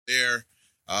there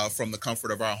from the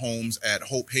comfort of our homes at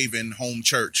Hope Haven Home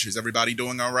Church. Is everybody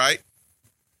doing all right?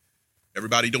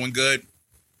 Everybody doing good?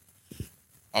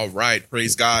 All right.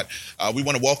 Praise God. We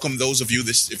want to welcome those of you,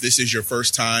 if this is your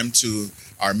first time to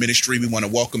our ministry, we want to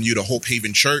welcome you to Hope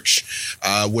Haven Church,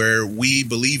 where we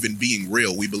believe in being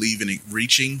real. We believe in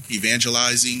reaching,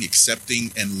 evangelizing,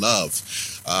 accepting, and love.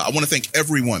 I want to thank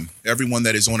everyone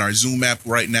that is on our Zoom app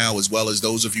right now, as well as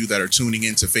those of you that are tuning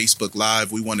into Facebook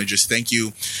Live. We want to just thank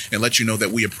you and let you know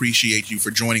that we appreciate you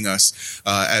for joining us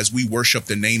as we worship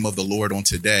the name of the Lord on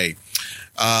today.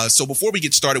 So before we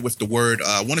get started with the word,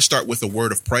 I want to start with a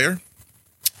word of prayer.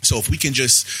 So if we can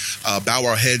just bow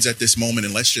our heads at this moment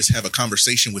and let's just have a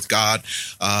conversation with God,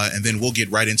 and then we'll get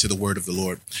right into the word of the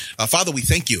Lord. Father, we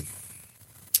thank you.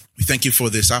 We thank you for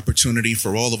this opportunity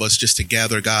for all of us just to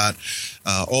gather, God,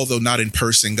 although not in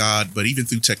person, God, but even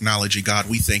through technology, God,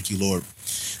 we thank you, Lord.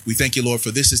 We thank you, Lord, for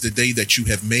this is the day that you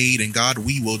have made, and God,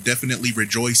 we will definitely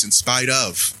rejoice in spite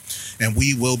of, and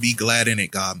we will be glad in it,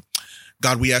 God.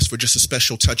 God, we ask for just a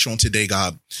special touch on today,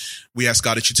 God. We ask,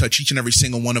 God, that you touch each and every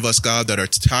single one of us, God, that are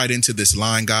tied into this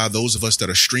line, God, those of us that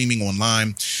are streaming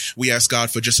online. We ask,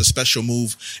 God, for just a special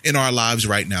move in our lives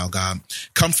right now, God.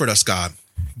 Comfort us, God.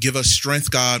 Give us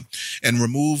strength, God, and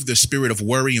remove the spirit of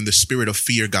worry and the spirit of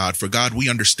fear, God. For God, we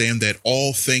understand that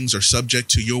all things are subject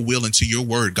to your will and to your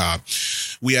word, God.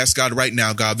 We ask, God, right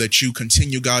now, God, that you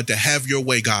continue, God, to have your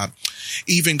way, God.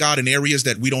 Even, God, in areas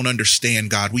that we don't understand,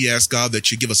 God. We ask, God,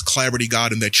 that you give us clarity,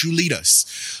 God, and that you lead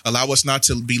us. Allow us not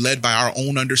to be led by our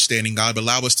own understanding, God, but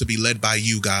allow us to be led by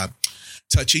you, God.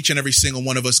 Touch each and every single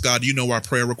one of us, God. You know our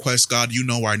prayer requests, God. You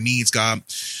know our needs, God.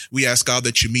 We ask, God,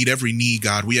 that you meet every need,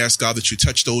 God. We ask, God, that you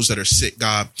touch those that are sick,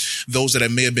 God, those that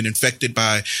may have been infected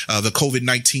by the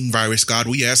COVID-19 virus, God.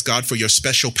 We ask, God, for your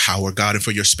special power, God, and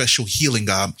for your special healing,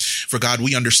 God. For, God,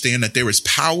 we understand that there is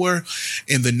power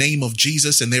in the name of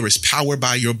Jesus, and there is power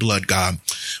by your blood, God.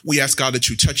 We ask, God, that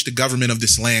you touch the government of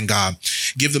this land, God.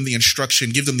 Give them the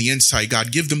instruction, give them the insight,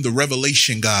 God. Give them the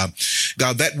revelation, God,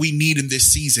 that we need in this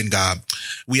season, God.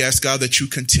 We ask, God, that you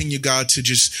continue, God, to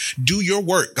just do your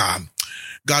work, God.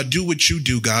 God, do what you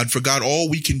do, God. For God, all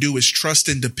we can do is trust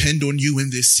and depend on you in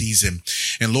this season.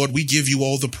 And Lord, we give you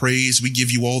all the praise. We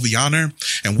give you all the honor,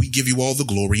 and we give you all the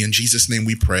glory. In Jesus' name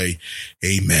we pray.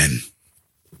 Amen.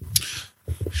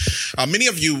 Many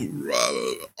of you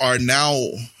are now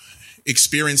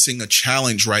experiencing a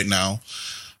challenge right now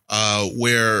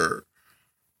where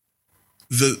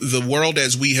the world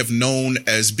as we have known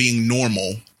as being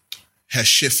normal has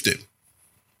shifted.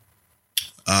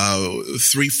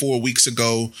 3-4 weeks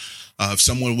ago, if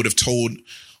someone would have told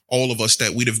all of us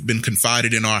that we'd have been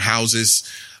confined in our houses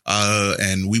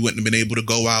and we wouldn't have been able to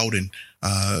go out, and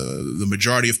the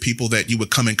majority of people that you would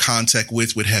come in contact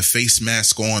with would have face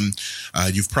masks on,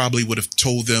 you probably would have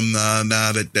told them,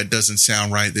 nah, that doesn't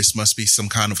sound right. This must be some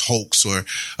kind of hoax or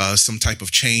some type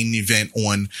of chain event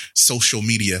on social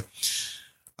media.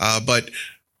 But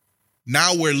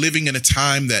now we're living in a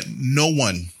time that no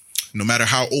one, no matter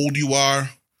how old you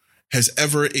are, has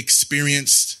ever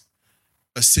experienced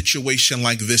a situation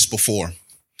like this before.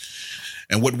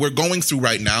 And what we're going through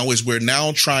right now is we're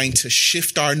now trying to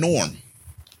shift our norm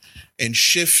and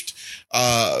shift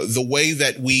the way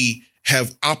that we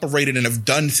have operated and have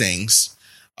done things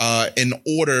in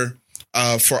order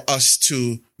for us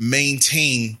to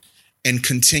maintain and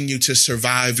continue to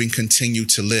survive and continue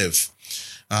to live.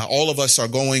 All of us are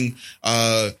going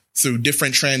through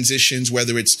different transitions,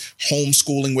 whether it's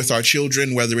homeschooling with our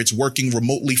children, whether it's working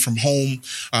remotely from home,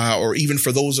 or even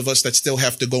for those of us that still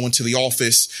have to go into the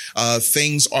office,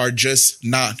 things are just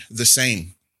not the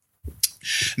same.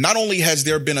 Not only has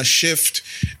there been a shift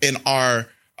in our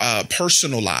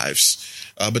personal lives,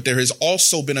 but there has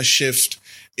also been a shift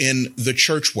in the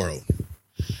church world.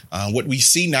 What we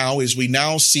see now is we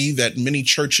now see that many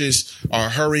churches are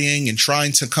hurrying and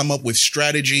trying to come up with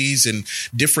strategies and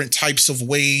different types of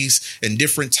ways and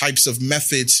different types of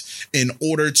methods in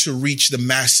order to reach the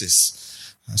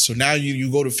masses. So now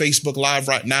you go to Facebook Live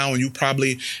right now, and you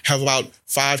probably have about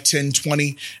 5, 10,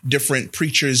 20 different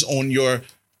preachers on your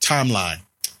timeline.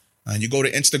 You go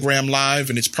to Instagram Live,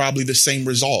 and it's probably the same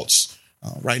results.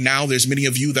 Right now, there's many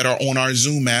of you that are on our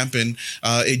Zoom app, and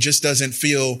it just doesn't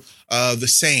feel the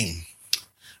same.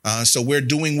 So we're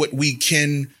doing what we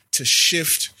can to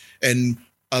shift and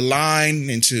align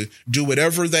and to do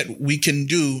whatever that we can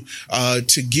do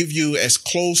to give you as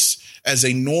close as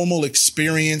a normal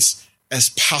experience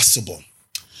as possible.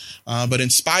 But in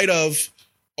spite of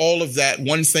all of that,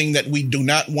 one thing that we do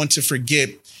not want to forget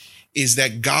is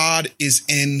that God is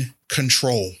in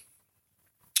control.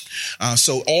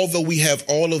 So although we have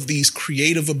all of these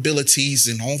creative abilities,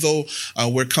 and although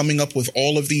we're coming up with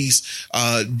all of these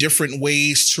different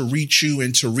ways to reach you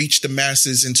and to reach the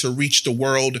masses and to reach the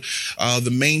world,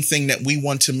 the main thing that we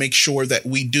want to make sure that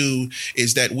we do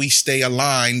is that we stay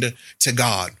aligned to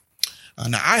God.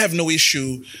 Now, I have no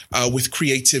issue with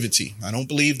creativity. I don't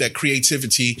believe that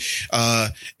creativity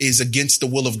is against the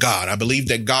will of God. I believe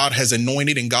that God has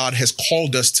anointed and God has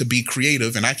called us to be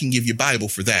creative, and I can give you Bible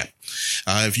for that.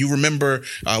 If you remember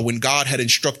when God had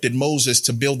instructed Moses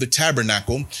to build the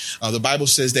tabernacle, the Bible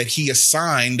says that he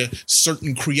assigned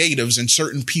certain creatives and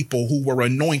certain people who were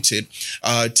anointed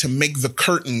to make the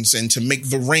curtains and to make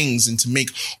the rings and to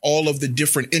make all of the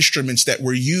different instruments that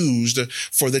were used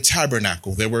for the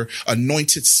tabernacle. There were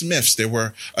anointed smiths. There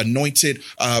were anointed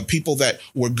people that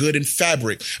were good in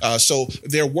fabric. So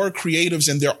there were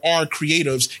creatives and there are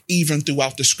creatives even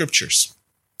throughout the scriptures.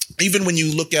 Even when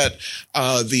you look at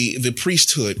the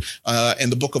priesthood in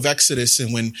the book of Exodus,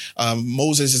 and when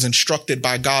Moses is instructed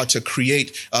by God to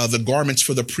create the garments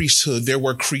for the priesthood, there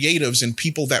were creatives and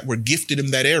people that were gifted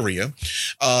in that area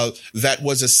that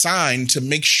was assigned to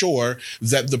make sure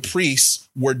that the priests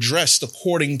were dressed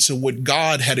according to what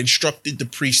God had instructed the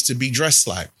priests to be dressed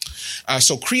like.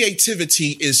 So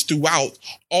creativity is throughout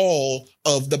all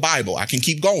of the Bible. I can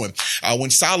keep going. When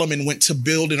Solomon went to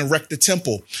build and erect the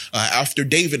temple, after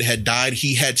David had died,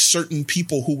 he had certain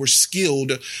people who were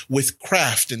skilled with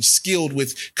craft and skilled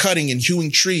with cutting and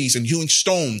hewing trees and hewing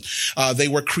stone. They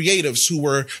were creatives who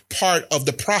were part of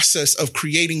the process of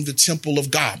creating the temple of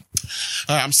God.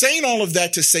 I'm saying all of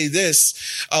that to say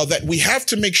this, that we have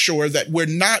to make sure that we're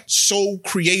not so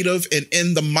creative and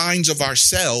in the minds of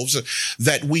ourselves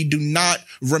that we do not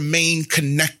remain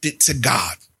connected to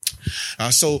God.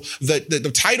 So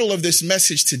the title of this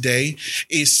message today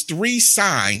is three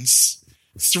signs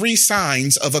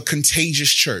of a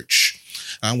contagious church.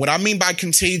 What I mean by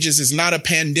contagious is not a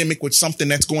pandemic with something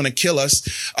that's going to kill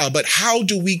us, but how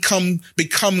do we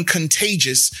become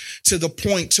contagious to the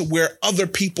point to where other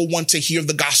people want to hear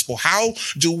the gospel? How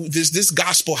does this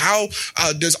gospel, how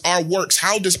does our works,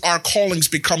 how does our callings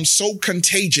become so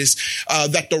contagious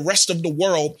that the rest of the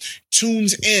world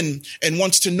tunes in and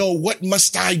wants to know, what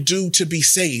must I do to be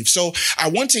saved? So I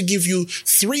want to give you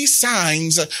three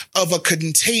signs of a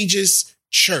contagious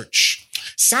church.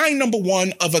 Sign number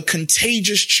one of a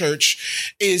contagious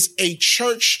church is a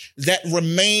church that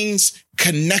remains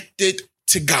connected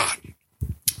to God.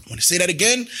 I want to say that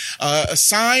again. A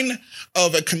sign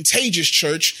of a contagious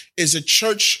church is a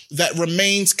church that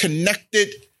remains connected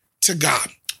to God.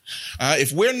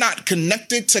 If we're not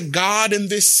connected to God in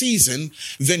this season,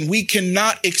 then we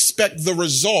cannot expect the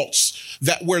results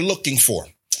that we're looking for.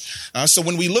 So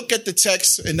when we look at the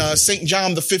text in St.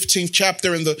 John, the 15th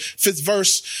chapter and the 5th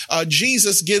verse,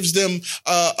 Jesus gives them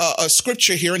a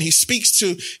scripture here, and he speaks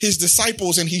to his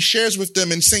disciples and he shares with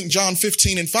them in St. John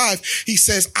 15:5. He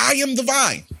says, I am the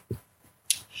vine.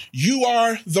 You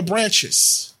are the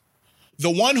branches. The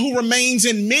one who remains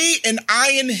in me and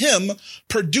I in him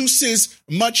produces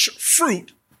much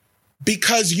fruit,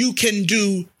 because you can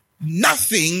do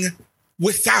nothing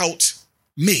without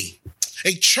me.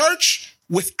 A church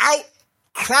without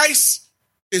Christ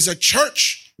is a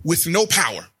church with no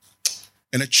power.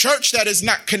 And a church that is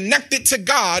not connected to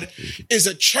God is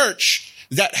a church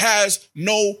that has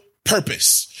no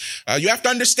purpose. You have to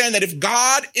understand that if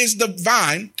God is the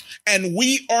vine and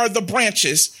we are the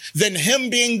branches, then him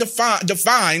being the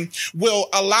vine will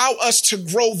allow us to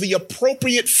grow the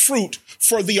appropriate fruit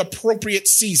for the appropriate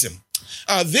season.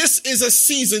 This is a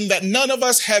season that none of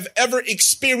us have ever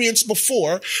experienced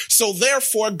before. So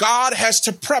therefore, God has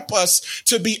to prep us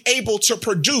to be able to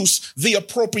produce the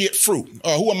appropriate fruit.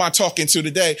 Who am I talking to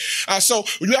today? So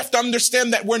you have to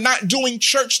understand that we're not doing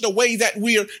church the way that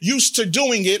we're used to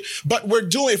doing it, but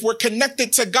if we're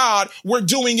connected to God, we're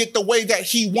doing it the way that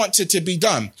he wants it to be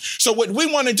done. So what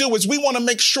we want to do is we want to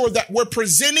make sure that we're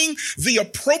presenting the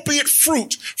appropriate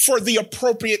fruit for the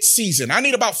appropriate season. I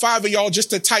need about 5 of y'all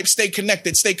just to type stay connected,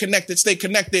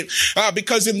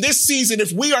 because in this season,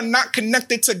 if we are not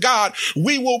connected to God,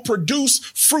 we will produce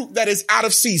fruit that is out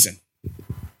of season.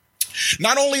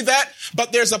 Not only that,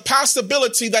 but there's a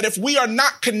possibility that if we are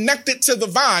not connected to the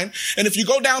vine, and if you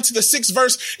go down to the 6th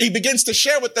verse, he begins to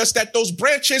share with us that those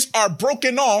branches are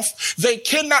broken off, they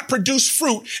cannot produce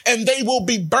fruit, and they will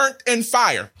be burnt in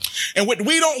fire. And what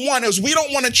we don't want is we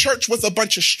don't want a church with a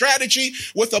bunch of strategy,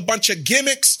 with a bunch of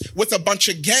gimmicks, with a bunch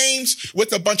of games,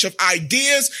 with a bunch of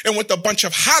ideas, and with a bunch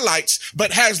of highlights,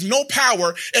 but has no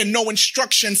power and no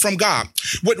instruction from God.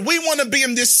 What we want to be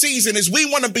in this season is we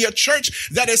want to be a church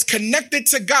that is connected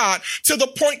to God to the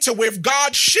point to where if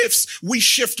God shifts, we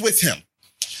shift with him.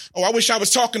 Oh, I wish I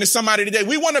was talking to somebody today.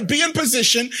 We want to be in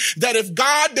position that if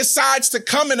God decides to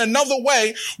come in another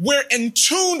way, we're in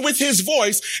tune with his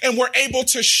voice and we're able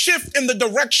to shift in the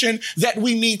direction that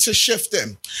we need to shift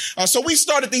in. So we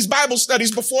started these Bible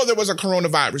studies before there was a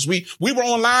coronavirus. We were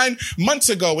online months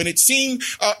ago and it seemed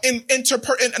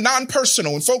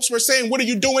non-personal. And folks were saying, what are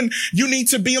you doing? You need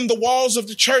to be in the walls of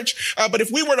the church. But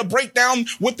if we were to break down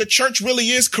what the church really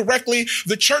is correctly,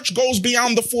 the church goes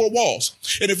beyond the four walls.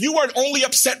 And if you are only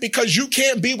upset because you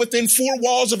can't be within four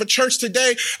walls of a church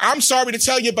today, I'm sorry to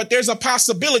tell you, but there's a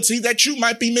possibility that you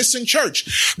might be missing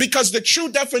church, because the true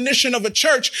definition of a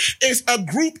church is a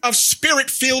group of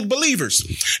spirit-filled believers,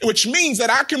 which means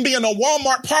that I can be in a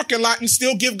Walmart parking lot and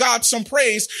still give God some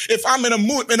praise if I'm in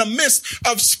a midst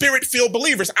of spirit-filled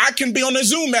believers. I can be on a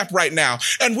Zoom app right now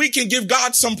and we can give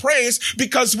God some praise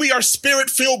because we are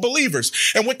spirit-filled believers.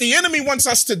 And what the enemy wants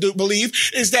us to believe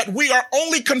is that we are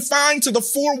only confined to the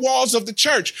four walls of the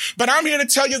church. But I'm here to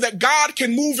tell you that God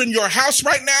can move in your house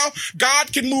right now.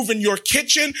 God can move in your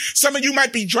kitchen. Some of you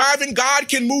might be driving. God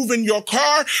can move in your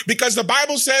car, because the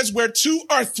Bible says where 2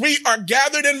 or 3 are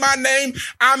gathered in my name,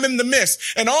 I'm in the midst.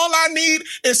 And all I need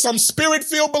is some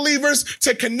spirit-filled believers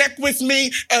to connect with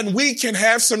me, and we can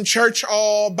have some church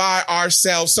all by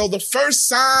ourselves. So the first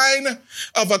sign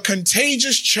of a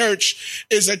contagious church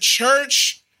is a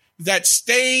church that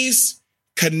stays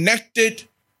connected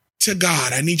to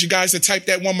God. I need you guys to type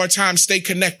that one more time. Stay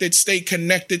connected, stay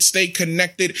connected, stay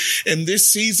connected. In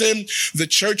this season, the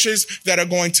churches that are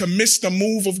going to miss the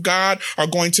move of God are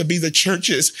going to be the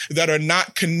churches that are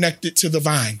not connected to the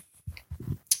vine.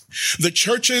 The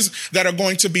churches that are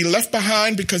going to be left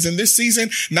behind, because in this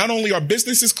season, not only are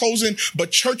businesses closing,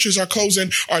 but churches are closing,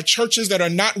 are churches that are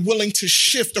not willing to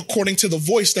shift according to the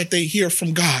voice that they hear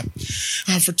from God.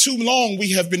 For too long,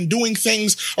 we have been doing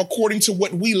things according to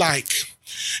what we like.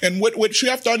 And what you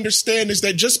have to understand is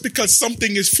that just because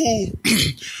something is full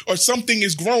or something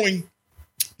is growing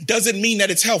doesn't mean that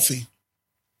it's healthy.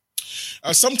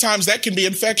 Sometimes that can be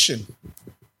infection.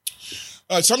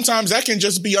 Sometimes that can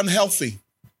just be unhealthy.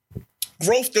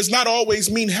 Growth does not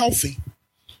always mean healthy.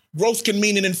 Growth can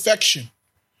mean an infection.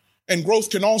 And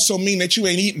growth can also mean that you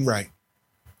ain't eating right.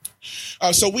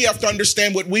 So we have to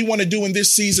understand what we want to do in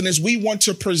this season is we want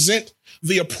to present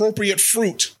the appropriate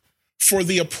fruit for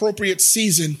the appropriate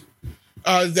season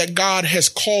that God has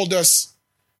called us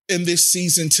in this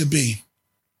season to be.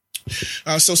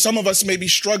 So some of us may be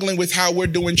struggling with how we're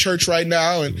doing church right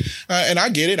now. And I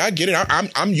get it.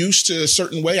 I'm used to a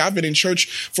certain way. I've been in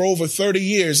church for over 30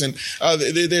 years. And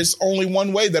there's only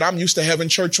one way that I'm used to having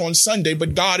church on Sunday.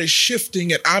 But God is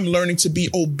shifting and I'm learning to be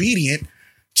obedient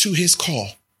to his call.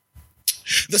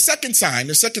 The second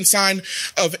sign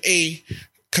of a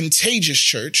contagious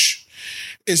church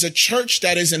is a church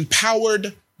that is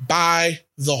empowered by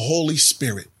the Holy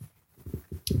Spirit.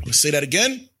 Let's say that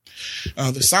again.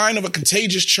 The sign of a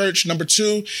contagious church, number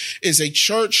 2, is a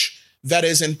church that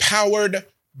is empowered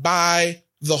by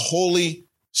the Holy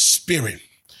Spirit.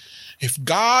 If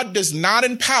God does not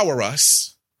empower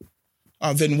us,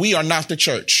 then we are not the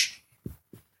church.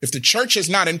 If the church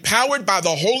is not empowered by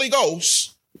the Holy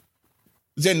Ghost,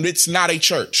 then it's not a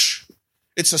church.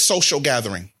 It's a social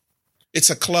gathering. It's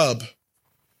a club.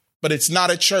 But it's not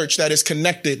a church that is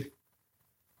connected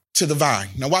to the vine.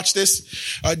 Now watch this.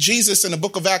 Jesus in the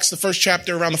book of Acts, the first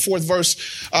chapter, around the 4th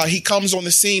verse, he comes on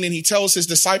the scene and he tells his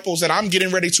disciples that I'm getting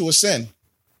ready to ascend.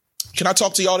 Can I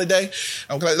talk to y'all today?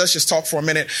 Okay, let's just talk for a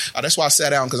minute. That's why I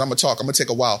sat down, because I'm going to talk. I'm going to take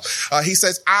a while. He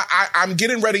says, I'm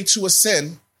getting ready to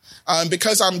ascend.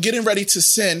 Because I'm getting ready to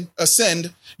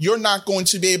ascend, you're not going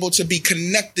to be able to be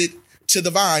connected to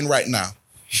the vine right now.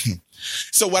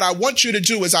 So what I want you to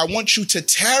do is I want you to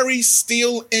tarry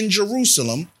still in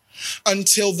Jerusalem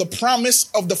until the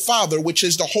promise of the Father, which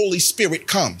is the Holy Spirit,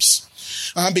 comes.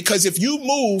 Because if you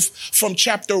move from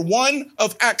chapter 1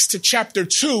 of Acts to chapter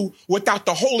 2 without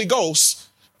the Holy Ghost,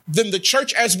 then the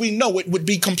church as we know it would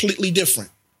be completely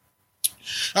different.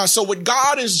 So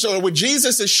what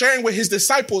Jesus is sharing with his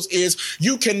disciples is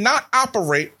you cannot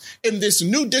operate in this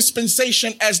new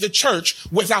dispensation as the church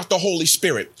without the Holy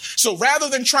Spirit. So rather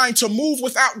than trying to move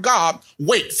without God,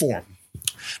 wait for him.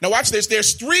 Now watch this.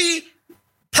 There's 3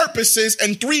 purposes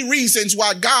and 3 reasons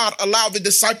why God allowed the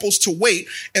disciples to wait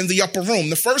in the upper room.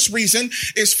 The first reason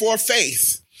is for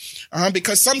faith.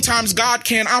 Because sometimes God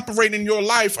can't operate in your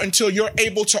life until you're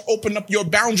able to open up your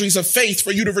boundaries of faith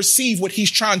for you to receive what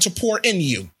he's trying to pour in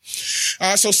you.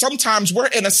 So sometimes we're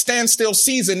in a standstill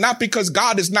season, not because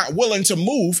God is not willing to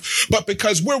move, but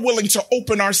because we're willing to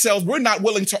open ourselves. We're not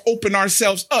willing to open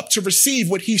ourselves up to receive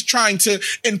what he's trying to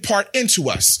impart into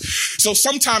us. So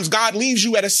sometimes God leaves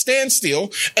you at a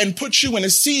standstill and puts you in a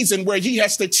season where he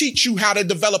has to teach you how to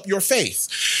develop your faith.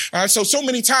 So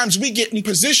many times we get in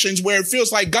positions where it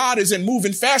feels like God isn't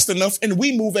moving fast enough and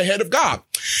we move ahead of God.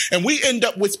 And we end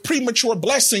up with premature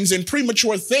blessings and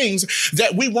premature things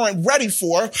that we weren't ready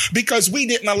for because we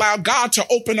didn't allow God to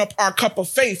open up our cup of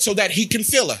faith so that he can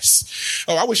fill us.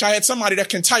 Oh, I wish I had somebody that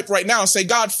can type right now and say,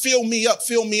 God, fill me up,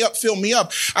 fill me up, fill me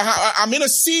up. I'm in a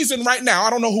season right now. I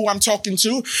don't know who I'm talking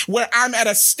to, where I'm at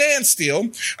a standstill,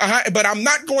 but I'm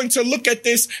not going to look at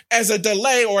this as a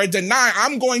delay or a deny.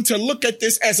 I'm going to look at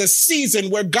this as a season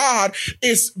where God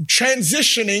is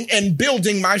transitioning and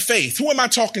building my faith. Who am I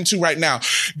talking to right now?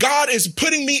 God is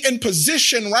putting me in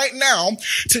position right now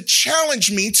to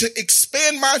challenge me to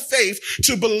expand my faith,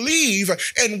 to believe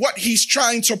in what he's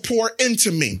trying to pour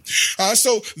into me.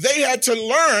 So they had to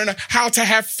learn how to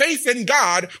have faith in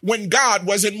God when God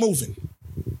wasn't moving.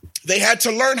 They had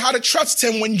to learn how to trust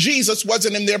him when Jesus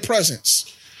wasn't in their presence.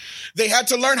 They had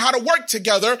to learn how to work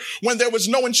together when there was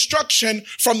no instruction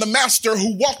from the master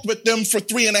who walked with them for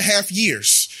 3.5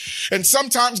 years. And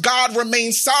sometimes God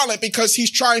remains silent because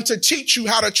he's trying to teach you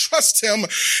how to trust him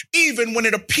even when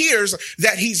it appears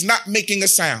that he's not making a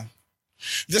sound.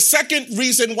 The second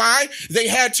reason why they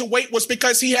had to wait was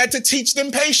because he had to teach them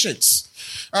patience.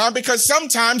 Because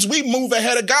sometimes we move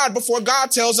ahead of God before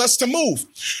God tells us to move.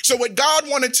 So what God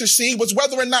wanted to see was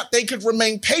whether or not they could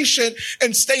remain patient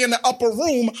and stay in the upper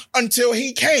room until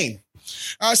he came.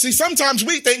 See, sometimes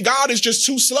we think God is just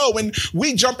too slow and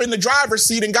we jump in the driver's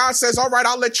seat and God says, all right,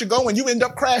 I'll let you go, and you end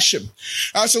up crashing.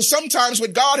 So sometimes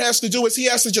what God has to do is he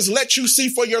has to just let you see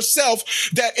for yourself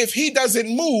that if he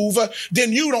doesn't move,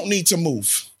 then you don't need to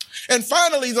move. And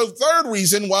finally, the third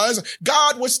reason was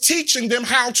God was teaching them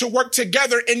how to work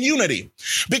together in unity,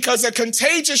 because a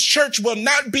contagious church will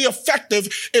not be effective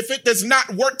if it does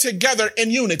not work together in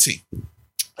unity.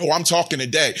 Oh, I'm talking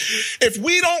today. If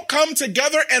we don't come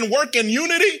together and work in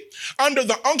unity under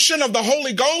the unction of the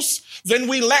Holy Ghost, then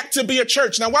we lack to be a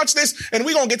church. Now watch this, and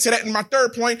we're going to get to that in my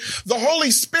third point. The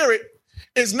Holy Spirit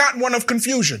is not one of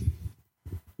confusion.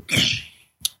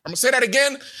 I'm going to say that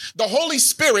again. The Holy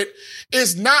Spirit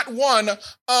is not one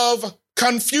of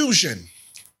confusion,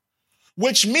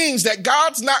 which means that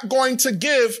God's not going to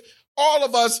give all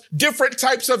of us different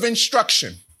types of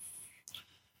instruction.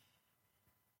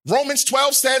 Romans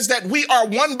 12 says that we are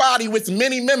one body with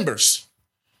many members.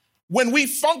 When we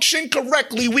function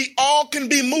correctly, we all can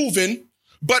be moving,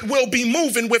 but we'll be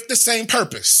moving with the same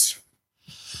purpose.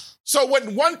 So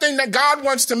one thing that God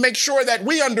wants to make sure that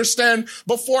we understand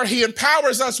before he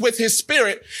empowers us with his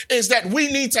spirit is that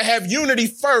we need to have unity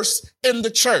first in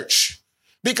the church,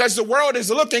 because the world is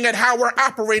looking at how we're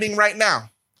operating right now.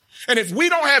 And if we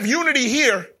don't have unity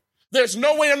here, there's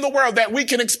no way in the world that we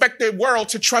can expect the world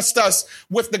to trust us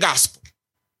with the gospel.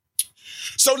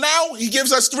 So now he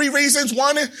gives us 3 reasons.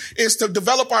 1 is to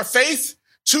develop our faith.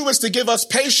 2 is to give us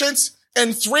patience.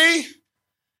 And 3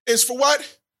 is for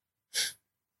what?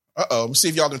 Let me see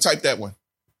if y'all can type that one.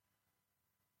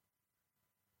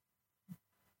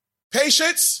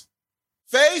 Patience,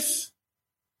 faith,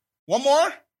 one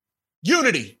more,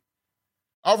 unity.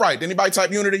 All right. Anybody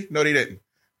type unity? No, they didn't.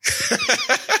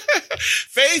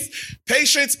 Faith,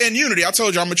 patience, and unity. I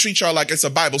told you I'm going to treat y'all like it's a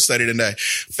Bible study today.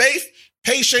 Faith,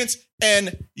 patience,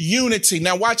 and unity.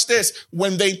 Now watch this.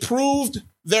 When they proved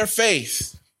their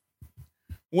faith,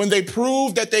 when they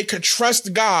proved that they could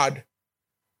trust God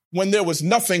when there was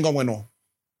nothing going on,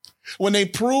 when they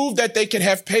proved that they could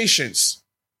have patience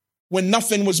when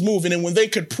nothing was moving, and when they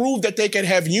could prove that they could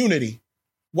have unity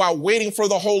while waiting for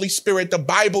the Holy Spirit, the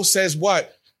Bible says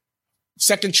what?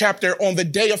 2nd chapter, on the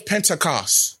day of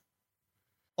Pentecost.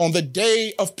 On the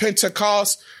day of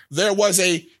Pentecost, there was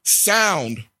a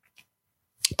sound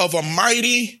of a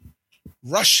mighty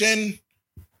rushing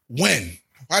wind.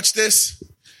 Watch this.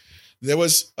 There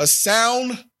was a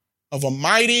sound of a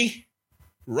mighty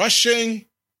rushing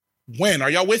wind. Are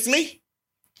y'all with me?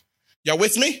 Y'all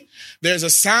with me? There's a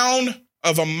sound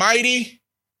of a mighty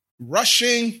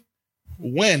rushing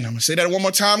wind. I'm going to say that one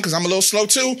more time because I'm a little slow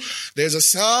too. There's a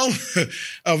sound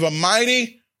of a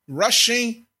mighty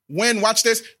rushing wind. Watch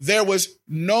this. There was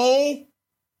no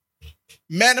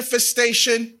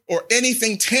manifestation or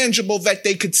anything tangible that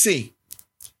they could see.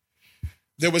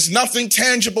 There was nothing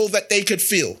tangible that they could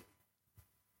feel.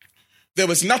 There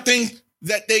was nothing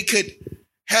that they could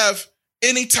have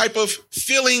any type of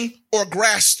feeling or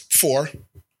grasp for.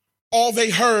 All they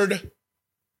heard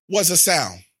was a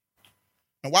sound.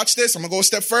 Now watch this. I'm going to go a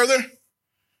step further.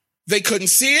 They couldn't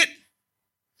see it.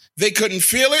 They couldn't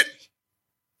feel it,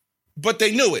 but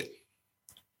they knew it.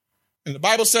 And the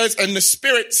Bible says, and the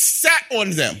Spirit sat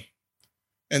on them,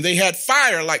 and they had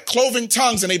fire like cloven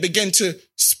tongues, and they began to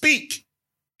speak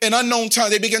in unknown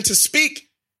tongues. They began to speak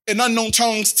in unknown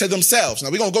tongues to themselves. Now,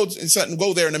 we're going to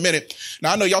go there in a minute.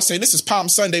 Now, I know y'all saying this is Palm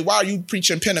Sunday. Why are you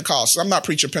preaching Pentecost? I'm not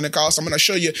preaching Pentecost. I'm going to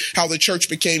show you how the church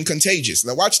became contagious.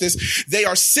 Now, watch this. They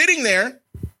are sitting there.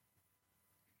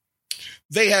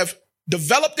 They have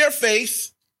developed their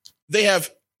faith. They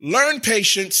have learned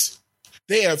patience.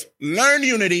 They have learned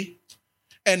unity.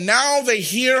 And now they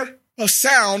hear a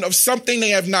sound of something they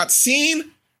have not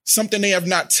seen, something they have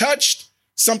not touched,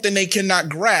 something they cannot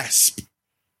grasp.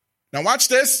 Now watch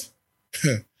this.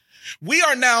 We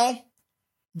are now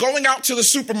going out to the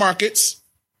supermarkets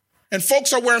and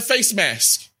folks are wearing face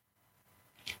masks.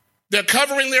 They're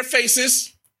covering their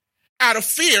faces out of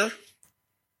fear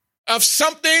of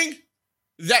something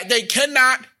that they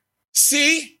cannot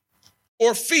see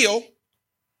or feel,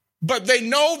 but they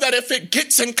know that if it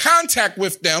gets in contact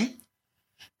with them,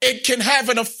 it can have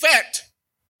an effect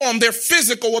on their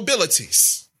physical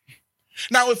abilities.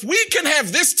 Now, if we can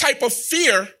have this type of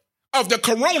fear of the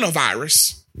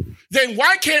coronavirus, then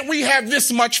why can't we have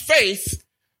this much faith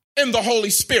in the Holy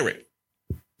Spirit?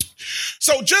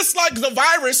 So just like the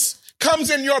virus comes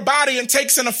in your body and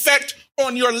takes an effect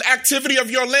on your activity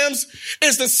of your limbs,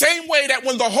 is the same way that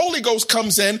when the Holy Ghost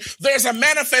comes in, there's a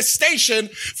manifestation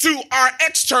through our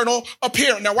external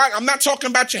appearance. Now, I'm not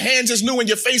talking about your hands is new and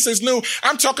your face is new.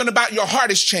 I'm talking about your heart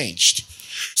is changed.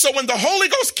 So when the Holy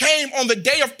Ghost came on the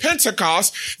day of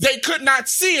Pentecost, they could not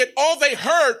see it. All they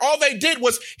heard, all they did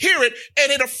was hear it,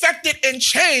 and it affected and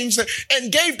changed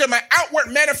and gave them an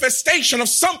outward manifestation of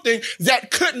something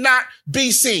that could not be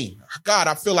seen. God,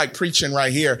 I feel like preaching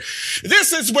right here.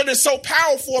 This is what is so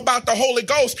powerful about the Holy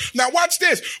Ghost. Now watch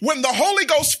this. When the Holy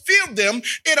Ghost filled them,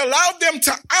 it allowed them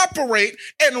to operate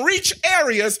and reach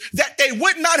areas that they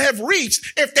would not have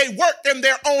reached if they worked in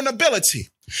their own ability.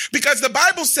 Because the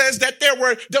Bible says that there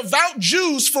were devout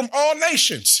Jews from all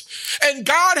nations, and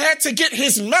God had to get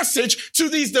his message to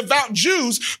these devout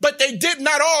Jews, but they did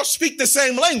not all speak the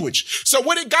same language. So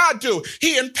what did God do?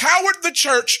 He empowered the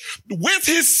church with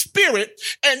his Spirit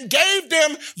and gave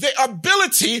them the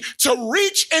ability to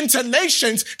reach into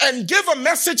nations and give a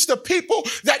message to people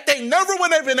that they never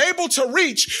would have been able to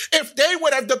reach if they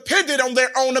would have depended on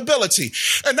their own ability.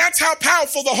 And that's how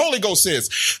powerful the Holy Ghost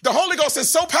is. The Holy Ghost is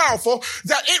so powerful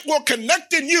that it will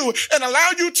connect in you and allow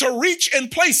you to reach in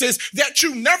places that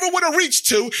you never would have reached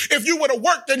to if you would have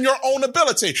worked in your own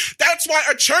ability. That's why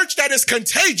a church that is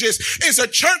contagious is a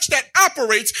church that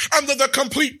operates under the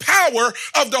complete power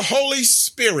of the Holy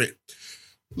Spirit.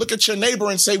 Look at your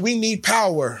neighbor and say, we need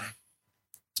power.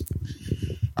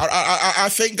 I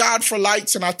thank God for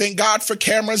lights, and I thank God for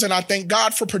cameras, and I thank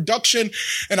God for production,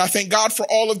 and I thank God for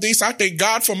all of these. I thank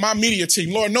God for my media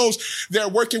team. Lord knows they're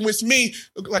working with me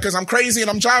because I'm crazy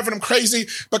and I'm driving them crazy.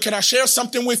 But can I share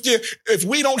something with you? If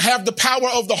we don't have the power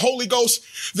of the Holy Ghost,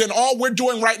 then all we're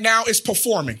doing right now is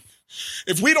performing.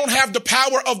 If we don't have the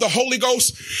power of the Holy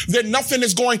Ghost, then nothing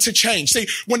is going to change. See,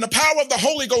 when the power of the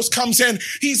Holy Ghost comes in,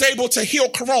 he's able to heal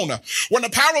corona. When the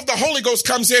power of the Holy Ghost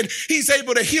comes in, he's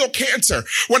able to heal cancer.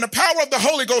 When the power of the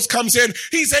Holy Ghost comes in,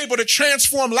 he's able to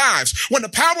transform lives. When the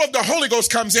power of the Holy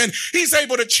Ghost comes in, he's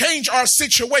able to change our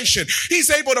situation. He's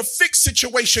able to fix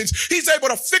situations. He's able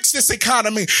to fix this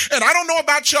economy. And I don't know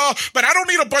about y'all, but I don't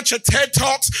need a bunch of TED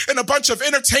Talks and a bunch of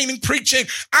entertaining preaching.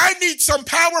 I need some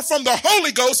power from the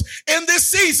Holy Ghost in this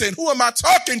season. Who am I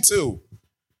talking to?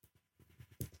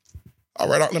 All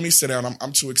right, let me sit down.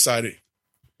 I'm too excited.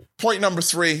 Point number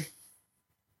three.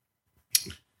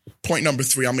 I'm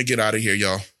going to get out of here,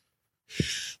 y'all.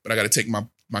 But I got to take my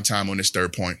time on this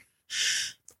third point.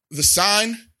 The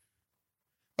sign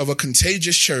of a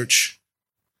contagious church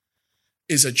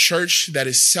is a church that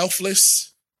is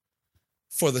selfless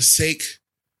for the sake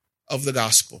of the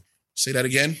gospel. Say that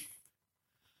again.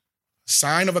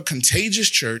 Sign of a contagious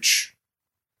church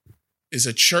is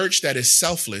a church that is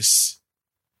selfless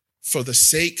for the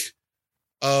sake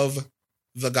of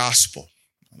the gospel.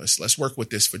 Let's work with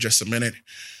this for just a minute.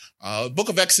 Book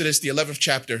of Exodus, the 11th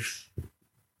chapter.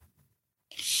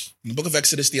 In the book of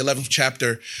Exodus, the 11th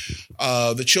chapter,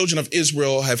 the children of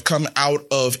Israel have come out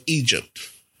of Egypt.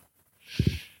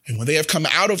 And when they have come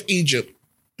out of Egypt,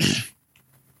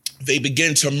 they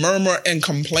begin to murmur and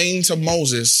complain to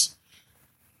Moses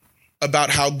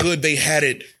about how good they had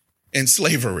it in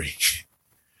slavery.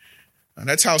 And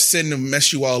that's how sin will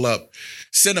mess you all up.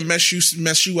 Sin will mess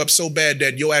you up so bad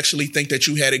that you'll actually think that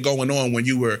you had it going on when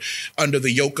you were under the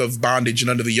yoke of bondage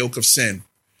and under the yoke of sin.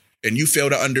 and you fail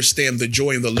to understand the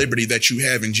joy and the liberty that you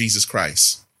have in Jesus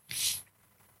Christ.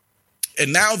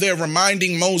 And now they're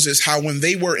reminding Moses how when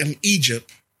they were in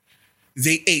Egypt,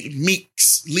 they ate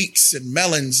meats, leeks, and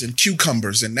melons and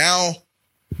cucumbers. And now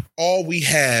all we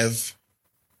have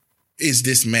is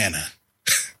this manna.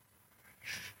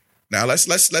 Now let's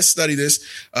study this.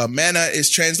 Manna is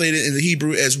translated in the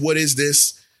Hebrew as what is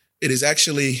this? It is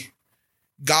actually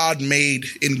God-made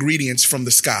ingredients from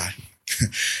the sky.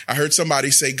 I heard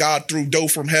somebody say God threw dough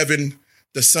from heaven.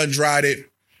 The sun dried it.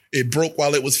 It broke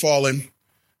while it was falling.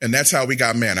 And that's how we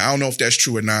got manna. I don't know if that's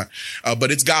true or not,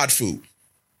 but it's God food.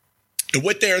 And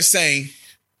what they're saying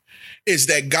is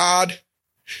that God,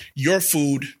 your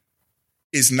food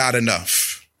is not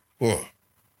enough. Oh.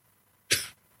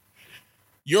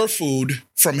 Your food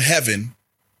from heaven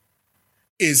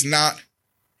is not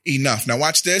enough. Now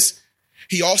watch this.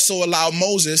 He also allowed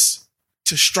Moses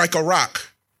to strike a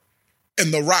rock,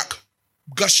 and the rock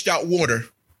gushed out water,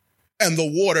 and the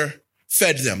water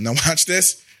fed them. Now watch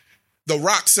this. The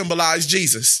rock symbolized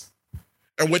Jesus.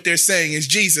 And what they're saying is,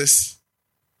 Jesus,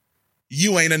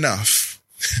 you ain't enough.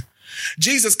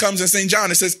 Jesus comes in St. John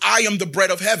and says, I am the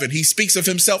bread of heaven. He speaks of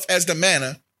himself as the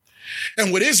manna.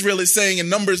 And what Israel is saying in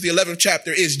Numbers, the 11th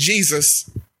chapter, is, Jesus,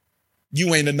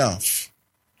 you ain't enough.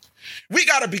 We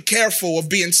got to be careful of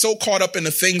being so caught up in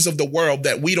the things of the world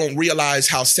that we don't realize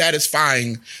how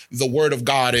satisfying the word of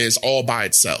God is all by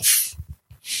itself.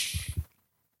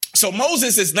 So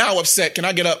Moses is now upset. Can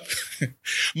I get up?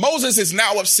 Moses is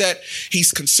now upset.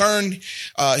 He's concerned.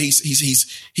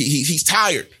 He's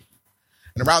tired.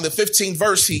 And around the 15th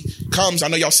verse, he comes. I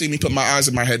know y'all see me put my eyes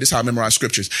in my head. This is how I memorize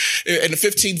scriptures. In the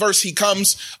 15th verse, he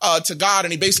comes to God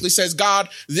and he basically says, God,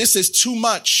 this is too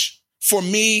much for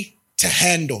me to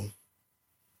handle.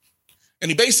 And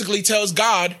he basically tells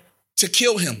God to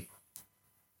kill him.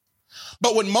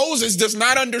 But what Moses does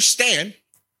not understand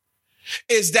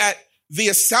is that the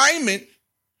assignment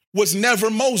was never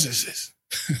Moses's.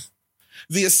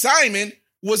 The assignment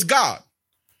was God.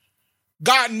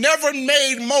 God never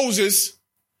made Moses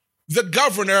the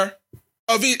governor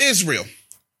of Israel.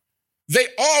 They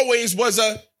always was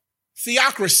a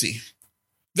theocracy.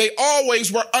 They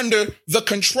always were under the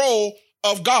control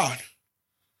of God.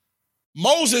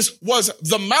 Moses was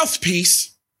the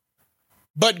mouthpiece,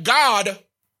 but God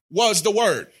was the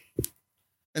word.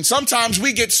 And sometimes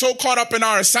we get so caught up in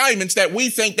our assignments that we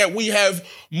think that we have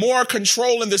more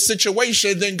control in the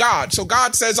situation than God. So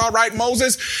God says, all right,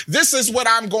 Moses, this is what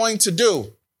I'm going to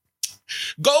do.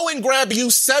 Go and grab you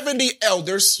 70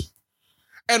 elders.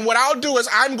 And what I'll do is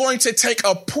I'm going to take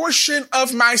a portion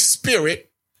of my spirit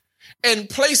and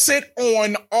place it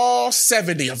on all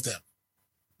 70 of them.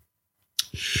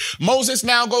 Moses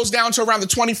now goes down to around the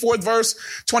 24th verse,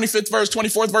 25th verse,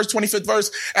 24th verse, 25th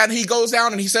verse. And he goes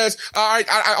down and he says, all right,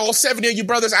 all 70 of you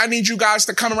brothers, I need you guys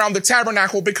to come around the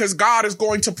tabernacle because God is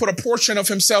going to put a portion of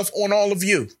himself on all of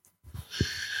you.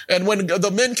 And when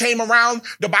the men came around,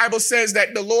 the Bible says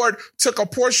that the Lord took a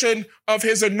portion of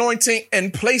his anointing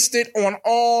and placed it on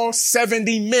all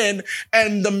 70 men.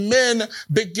 And the men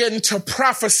began to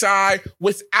prophesy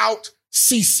without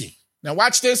ceasing. Now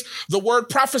watch this. The word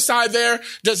prophesy there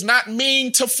does not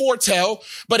mean to foretell,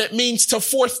 but it means to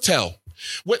forthtell.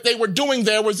 What they were doing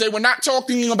there was they were not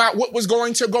talking about what was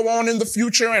going to go on in the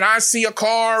future. And I see a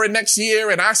car and next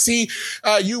year and I see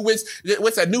you with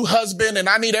a new husband and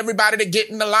I need everybody to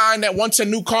get in the line that wants a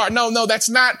new car. No, that's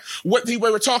not what they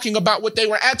were talking about. What they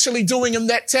were actually doing in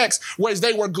that text was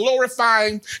they were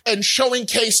glorifying and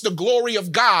showcasing the glory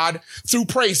of God through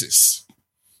praises.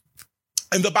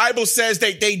 And the Bible says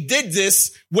that they did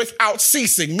this without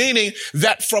ceasing, meaning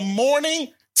that from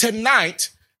morning to night,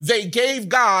 they gave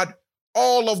God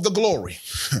all of the glory.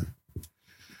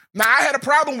 Now, I had a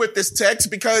problem with this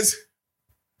text because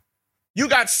you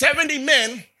got 70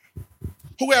 men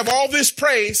who have all this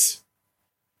praise,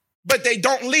 but they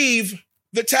don't leave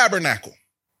the tabernacle.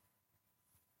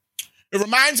 It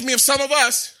reminds me of some of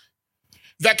us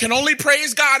that can only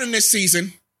praise God in this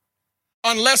season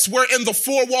unless we're in the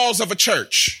four walls of a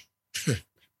church.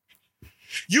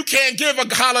 You can't give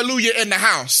a hallelujah in the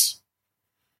house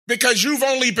because you've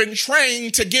only been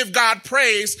trained to give God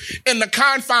praise in the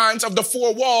confines of the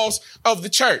four walls of the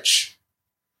church.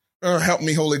 Oh, help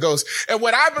me, Holy Ghost. And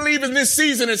what I believe in this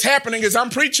season is happening as I'm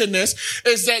preaching this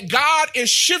is that God is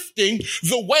shifting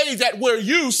the way that we're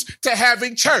used to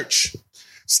having church.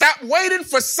 Stop waiting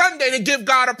for Sunday to give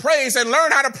God a praise and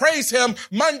learn how to praise him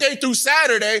Monday through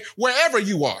Saturday, wherever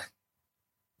you are.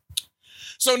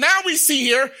 So now we see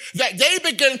here that they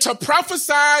begin to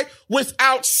prophesy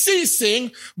without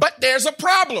ceasing, but there's a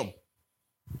problem.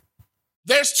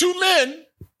 There's two men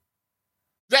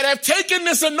that have taken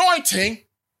this anointing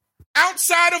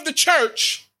outside of the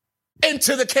church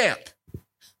into the camp.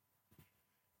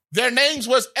 Their names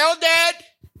was Eldad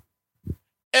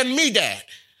and Medad.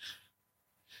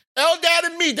 Eldad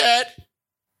and Medad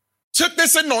took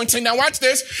this anointing. Now watch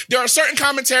this. There are certain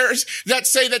commentators that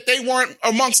say that they weren't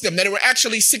amongst them, that it were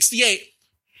actually 68.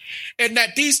 And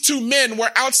that these two men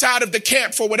were outside of the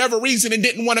camp for whatever reason and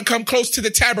didn't want to come close to the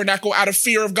tabernacle out of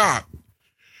fear of God.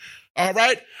 All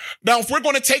right. Now, if we're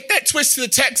going to take that twist to the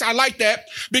text, I like that,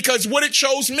 because what it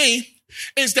shows me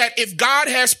is that if God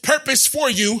has purpose for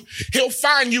you, he'll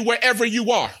find you wherever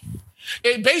you are.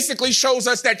 It basically shows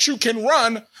us that you can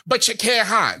run, but you can't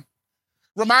hide.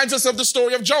 Reminds us of the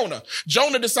story of Jonah.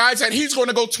 Jonah decides that he's going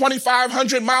to go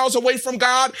 2,500 miles away from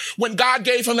God when God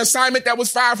gave him an assignment that was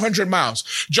 500 miles.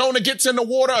 Jonah gets in the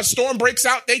water. A storm breaks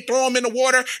out. They throw him in the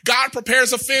water. God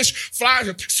prepares a fish, flies,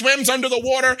 swims under the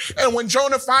water. And when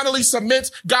Jonah finally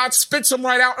submits, God spits him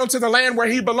right out onto the land where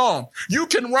he belonged. You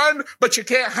can run, but you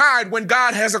can't hide when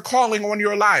God has a calling on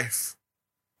your life.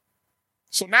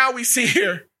 So now we see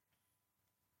here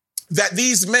that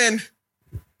these men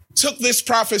took this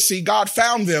prophecy. God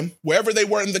found them wherever they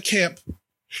were in the camp,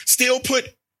 still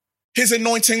put his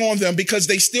anointing on them because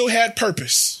they still had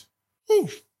purpose. Whew.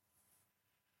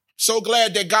 So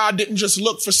glad that God didn't just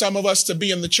look for some of us to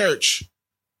be in the church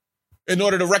in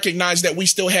order to recognize that we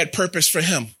still had purpose for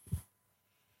him.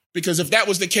 Because if that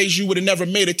was the case, you would have never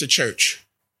made it to church.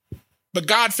 But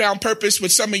God found purpose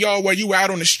with some of y'all where you were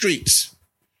out on the streets.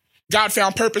 God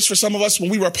found purpose for some of us when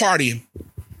we were partying.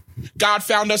 God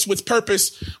found us with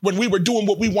purpose when we were doing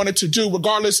what we wanted to do,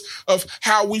 regardless of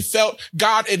how we felt.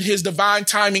 God in his divine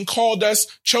timing called us,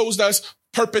 chose us,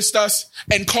 purposed us,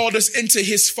 and called us into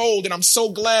his fold. And I'm so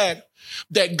glad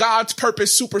that God's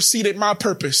purpose superseded my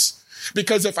purpose.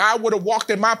 Because if I would have walked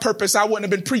in my purpose, I wouldn't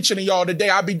have been preaching to y'all today.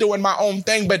 I'd be doing my own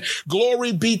thing. But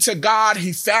glory be to God.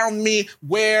 He found me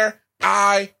where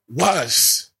I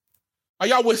was. Are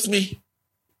y'all with me?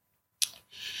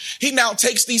 He now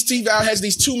takes has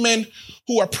these two men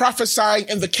who are prophesying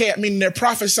in the camp, meaning they're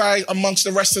prophesying amongst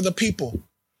the rest of the people.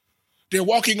 They're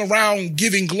walking around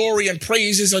giving glory and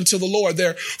praises unto the Lord.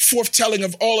 They're forthtelling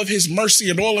of all of his mercy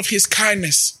and all of his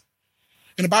kindness.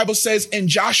 And the Bible says, and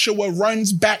Joshua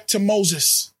runs back to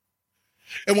Moses.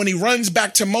 And when he runs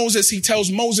back to Moses, he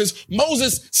tells Moses,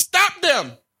 Moses, stop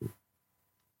them.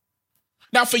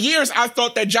 Now, for years, I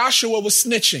thought that Joshua was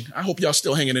snitching. I hope y'all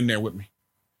still hanging in there with me.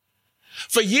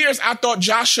 For years, I thought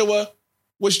Joshua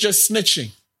was just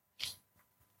snitching.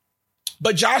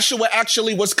 But Joshua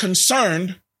actually was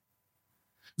concerned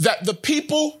that the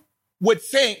people would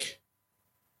think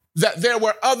that there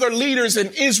were other leaders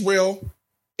in Israel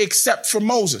except for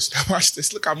Moses. Now watch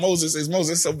this. Look how Moses is.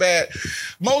 Moses is so bad.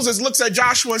 Moses looks at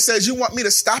Joshua and says, you want me to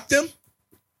stop them?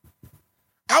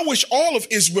 I wish all of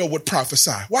Israel would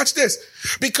prophesy. Watch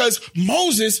this. Because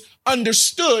Moses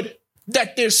understood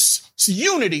that there's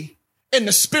unity in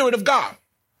the Spirit of God.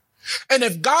 And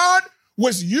if God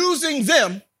was using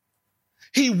them,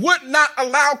 he would not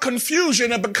allow confusion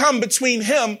to become between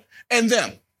him and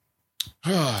them.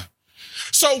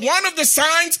 So one of the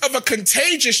signs of a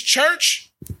contagious church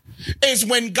is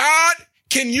when God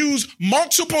can use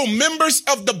multiple members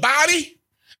of the body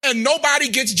and nobody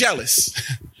gets jealous.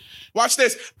 Watch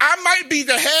this. I might be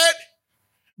the head,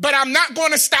 but I'm not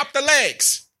going to stop the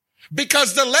legs.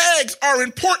 Because the legs are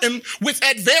important with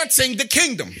advancing the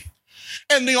kingdom.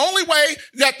 And the only way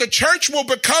that the church will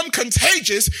become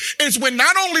contagious is when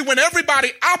not only when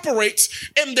everybody operates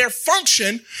in their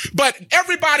function, but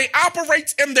everybody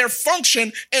operates in their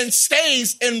function and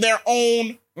stays in their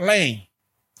own lane.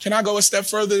 Can I go a step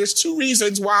further? There's two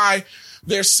reasons why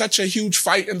there's such a huge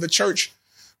fight in the church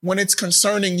when it's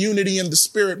concerning unity in the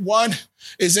Spirit. One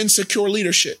is insecure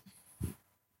leadership.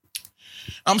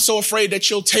 I'm so afraid that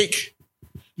you'll take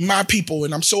my people,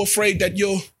 and I'm so afraid that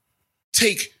you'll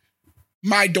take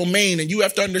my domain. And you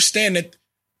have to understand that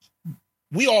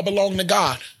we all belong to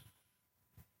God.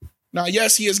 Now,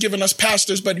 yes, he has given us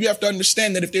pastors, but you have to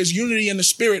understand that if there's unity in the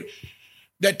Spirit,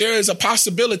 that there is a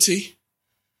possibility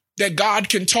that God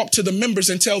can talk to the members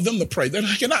and tell them to pray.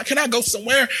 Can I go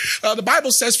somewhere? The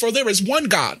Bible says, for there is one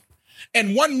God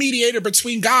and one mediator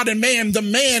between God and man, the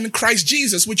man Christ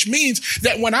Jesus, which means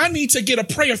that when I need to get a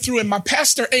prayer through and my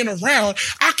pastor ain't around,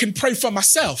 I can pray for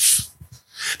myself.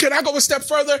 Can I go a step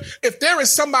further? If there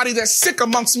is somebody that's sick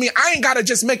amongst me, I ain't got to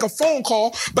just make a phone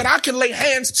call, but I can lay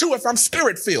hands too if I'm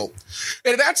spirit filled.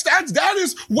 And that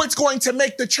is what's going to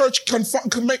make the church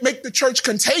make the church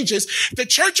contagious. The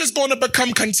church is going to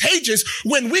become contagious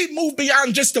when we move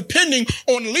beyond just depending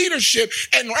on leadership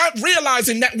and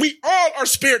realizing that we all are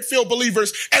spirit filled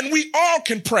believers and we all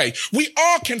can pray. We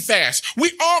all can fast.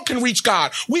 We all can reach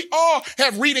God. We all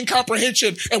have reading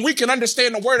comprehension and we can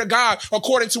understand the word of God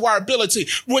according to our ability.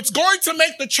 What's going to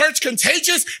make the church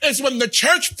contagious is when the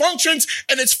church functions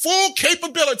in its full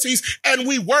capabilities and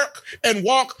we work and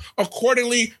walk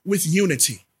accordingly with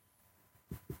unity.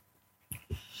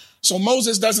 So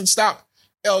Moses doesn't stop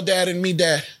Eldad and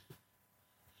Medad.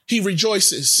 He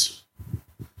rejoices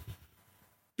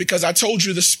because I told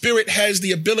you the Spirit has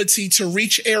the ability to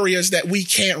reach areas that we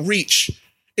can't reach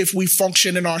if we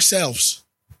function in ourselves.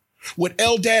 What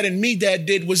Eldad and Medad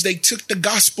did was they took the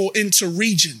gospel into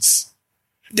regions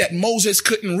that Moses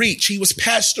couldn't reach. He was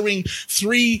pastoring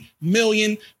 3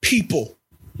 million people.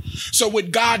 So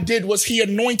what God did was he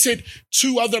anointed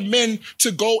 2 other men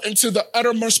to go into the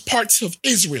uttermost parts of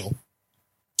Israel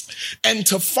and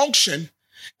to function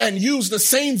and use the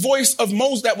same voice of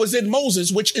Moses that was in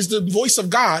Moses, which is the voice of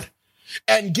God,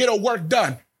 and get a work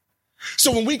done.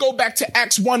 So when we go back to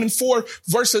Acts 1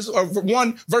 verses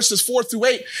 4 through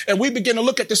 8, and we begin to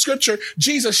look at the scripture,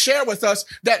 Jesus shared with us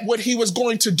that what he was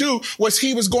going to do was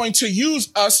he was going to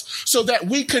use us so that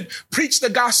we could preach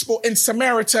the gospel in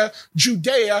Samaria,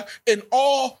 Judea, in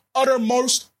all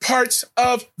uttermost parts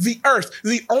of the earth.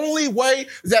 The only way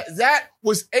that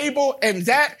was able and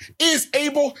that is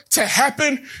able to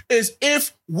happen is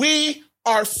if we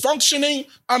are functioning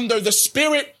under the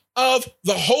Spirit of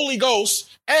the Holy Ghost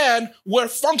and we're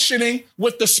functioning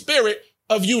with the spirit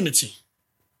of unity.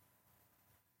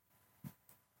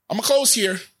 I'm going to close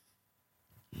here.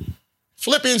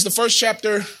 Philippians, the first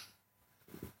chapter,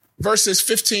 verses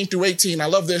 15 through 18. I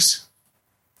love this.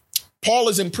 Paul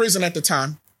is in prison at the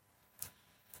time.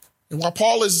 And while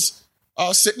Paul is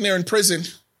sitting there in prison,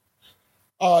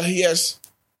 he has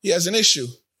an issue.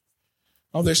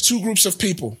 There's 2 groups of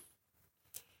people.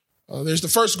 There's the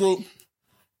first group.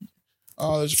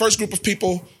 There's the first group of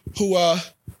people who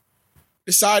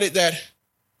decided that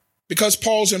because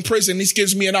Paul's in prison, this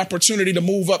gives me an opportunity to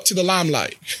move up to the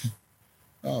limelight.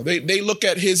 They look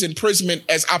at his imprisonment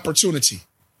as opportunity.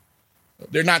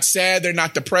 They're not sad, they're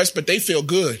not depressed, but they feel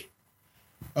good.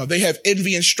 They have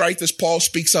envy and strife, as Paul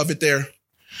speaks of it there.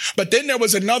 But then there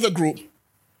was another group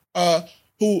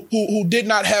who did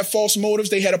not have false motives.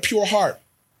 They had a pure heart.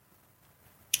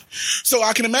 So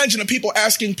I can imagine the people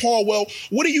asking Paul, well,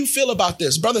 what do you feel about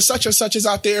this? Brother such and such is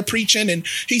out there preaching and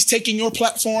he's taking your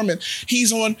platform and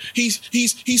he's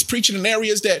preaching in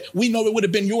areas that we know it would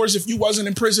have been yours if you wasn't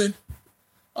in prison.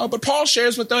 But Paul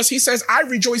shares with us, he says, I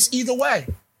rejoice either way.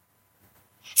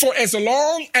 For as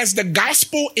long as the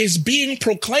gospel is being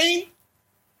proclaimed,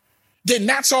 then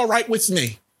that's all right with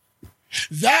me.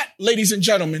 That, ladies and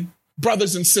gentlemen,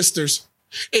 brothers and sisters,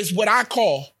 is what I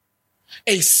call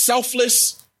a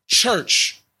selfless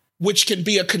church, which can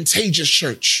be a contagious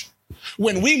church.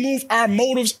 When we move our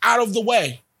motives out of the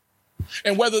way,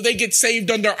 and whether they get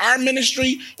saved under our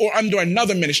ministry or under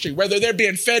another ministry, whether they're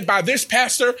being fed by this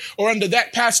pastor or under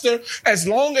that pastor, as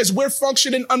long as we're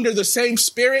functioning under the same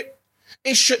spirit,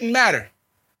 it shouldn't matter.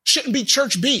 Shouldn't be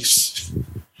church beefs.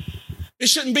 It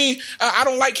shouldn't be, I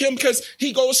don't like him because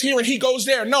he goes here and he goes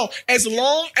there. No, as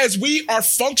long as we are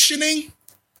functioning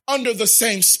under the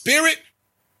same spirit,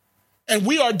 and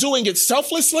we are doing it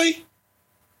selflessly,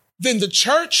 then the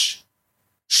church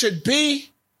should be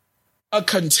a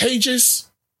contagious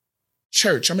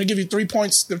church. I'm going to give you 3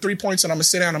 points, and I'm going to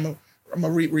sit down. I'm going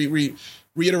to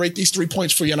reiterate these 3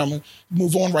 points for you, and I'm going to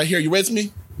move on right here. You with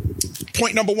me?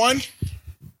 Point number one,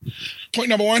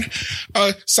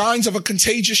 signs of a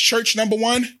contagious church. Number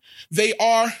one, they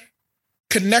are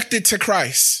connected to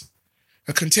Christ.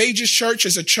 A contagious church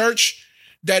is a church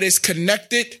that is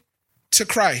connected to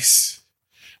Christ.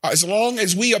 As long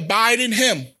as we abide in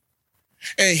him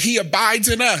and he abides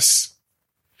in us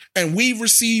and we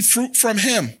receive fruit from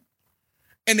him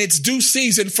and it's due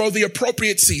season for the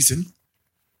appropriate season,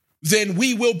 then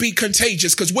we will be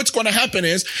contagious. Because what's going to happen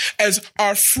is as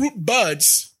our fruit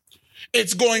buds,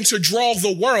 it's going to draw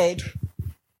the world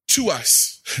to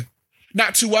us,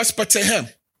 not to us, but to him.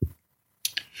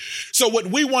 So what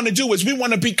we want to do is we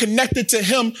want to be connected to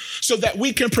him so that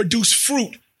we can produce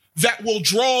fruit that will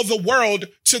draw the world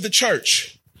to the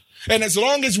church. And as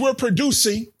long as we're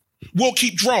producing, we'll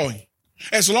keep drawing.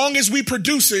 As long as we're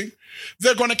producing,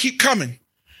 they're going to keep coming.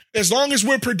 As long as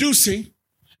we're producing,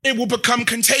 it will become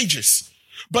contagious.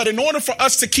 But in order for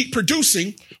us to keep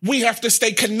producing, we have to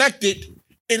stay connected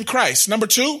in Christ. Number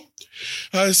two,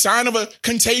 a sign of a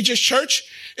contagious church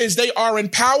is they are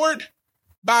empowered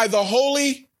by the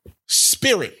Holy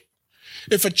Spirit.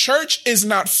 If a church is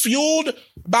not fueled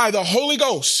by the Holy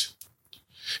Ghost,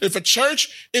 if a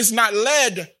church is not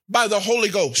led by the Holy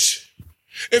Ghost,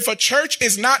 if a church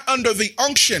is not under the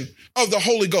unction of the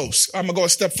Holy Ghost, I'm going to go a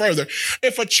step further.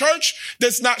 If a church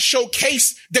does not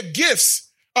showcase the gifts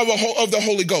of the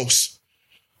Holy Ghost,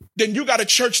 then you got a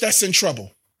church that's in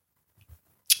trouble.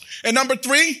 And number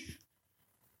three,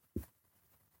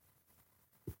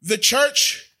 the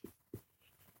church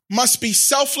must be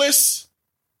selfless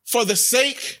for the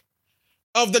sake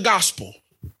of the gospel.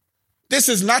 This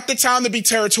is not the time to be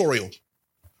territorial.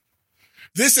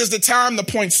 This is the time to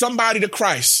point somebody to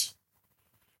Christ.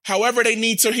 However they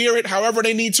need to hear it, however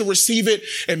they need to receive it.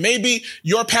 And maybe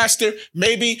your pastor,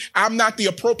 maybe I'm not the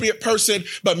appropriate person,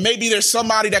 but maybe there's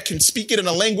somebody that can speak it in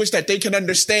a language that they can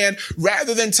understand.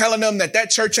 Rather than telling them that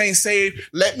church ain't saved,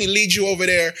 let me lead you over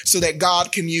there so that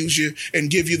God can use you and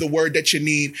give you the word that you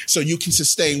need so you can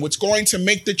sustain. What's going to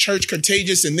make the church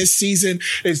contagious in this season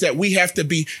is that we have to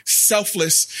be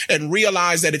selfless and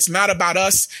realize that it's not about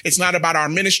us. It's not about our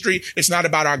ministry. It's not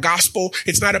about our gospel.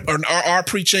 It's not about our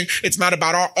preaching. It's not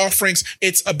about our offerings.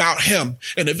 It's about him.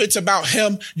 And if it's about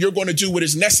him, you're going to do what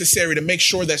is necessary to make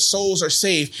sure that souls are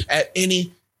saved at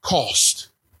any cost.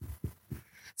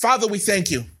 Father, we thank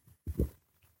you.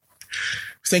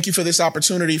 Thank you for this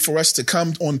opportunity for us to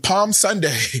come on Palm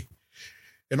Sunday.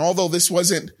 And although this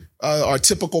wasn't our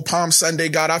typical Palm Sunday,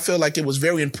 God, I feel like it was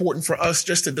very important for us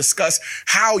just to discuss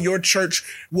how your church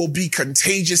will be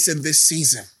contagious in this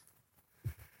season.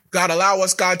 God, allow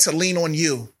us, God, to lean on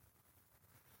you.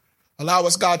 Allow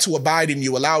us, God, to abide in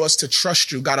you. Allow us to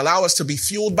trust you. God, allow us to be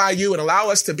fueled by you and allow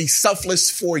us to be selfless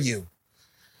for you.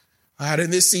 God, in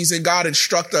this season, God,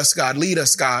 instruct us, God. Lead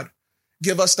us, God.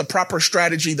 Give us the proper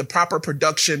strategy, the proper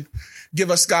production. Give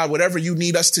us, God, whatever you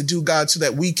need us to do, God, so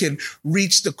that we can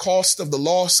reach the cost of the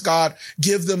lost, God.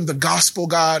 Give them the gospel,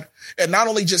 God, and not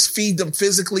only just feed them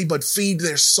physically, but feed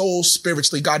their souls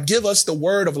spiritually. God, give us the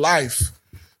word of life.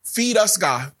 Feed us,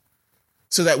 God,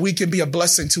 so that we can be a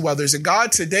blessing to others. And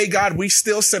God, today, God, we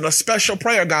still send a special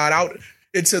prayer, God, out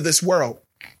into this world.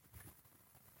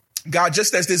 God,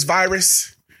 just as this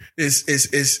virus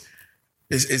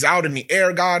is out in the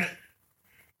air, God,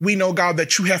 we know, God,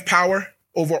 that you have power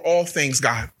over all things,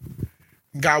 God.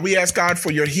 God, we ask, God,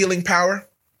 for your healing power.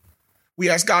 We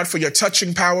ask, God, for your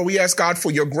touching power. We ask, God,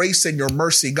 for your grace and your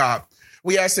mercy, God.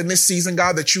 We ask in this season,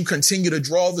 God, that you continue to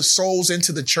draw the souls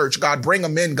into the church. God, bring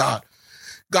them in, God.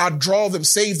 God, draw them,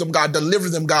 save them, God, deliver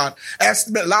them, God.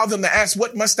 Allow them to ask,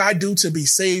 what must I do to be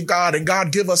saved, God? And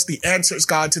God, give us the answers,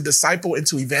 God, to disciple and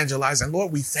to evangelize. And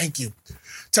Lord, we thank you.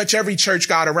 Touch every church,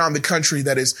 God, around the country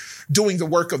that is doing the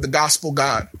work of the gospel,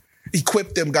 God.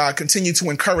 Equip them, God. Continue to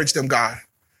encourage them, God.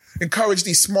 Encourage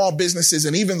these small businesses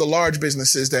and even the large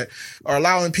businesses that are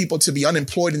allowing people to be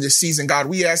unemployed in this season, God.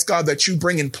 We ask, God, that you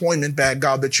bring employment back,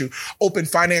 God, that you open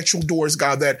financial doors,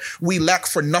 God, that we lack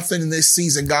for nothing in this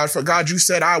season, God. For God, you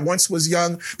said, I once was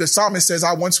young. The psalmist says,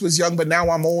 I once was young, but now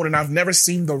I'm old and I've never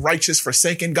seen the righteous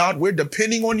forsaken. God, we're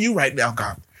depending on you right now,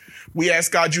 God. We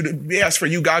ask, God, we ask for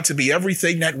you, God, to be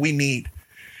everything that we need.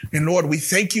 And Lord, we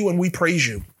thank you and we praise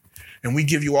you and we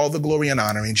give you all the glory and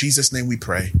honor. In Jesus' name we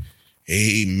pray.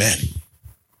 Amen.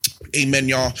 Amen,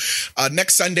 y'all.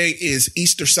 Next Sunday is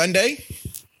Easter Sunday.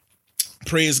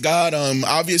 Praise God.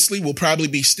 Obviously, we'll probably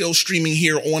be still streaming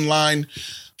here online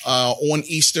on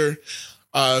Easter.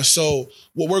 So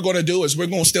what we're going to do is we're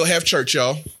going to still have church,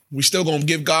 y'all. We're still going to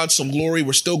give God some glory.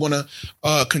 We're still going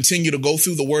to continue to go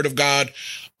through the word of God.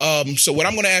 So what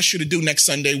I'm going to ask you to do next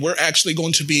Sunday, we're actually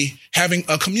going to be having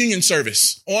a communion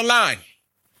service online.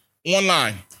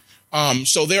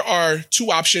 So there are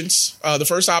two options. The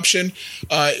first option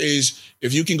is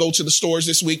if you can go to the stores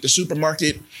this week, the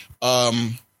supermarket,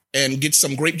 and get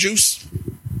some grape juice,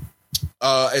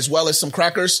 as well as some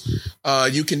crackers.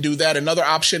 You can do that. Another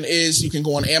option is you can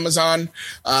go on Amazon,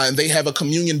 and they have a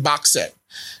communion box set.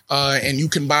 And you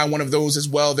can buy one of those as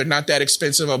well. They're not that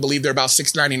expensive. I believe they're about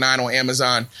 $6.99 on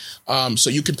Amazon. So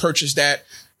you can purchase that.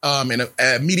 And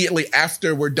immediately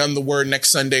after we're done the word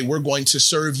next Sunday, we're going to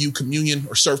serve you communion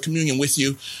or serve communion with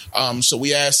you. So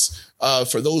we ask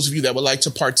for those of you that would like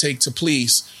to partake to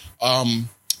please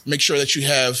make sure that you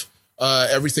have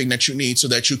everything that you need so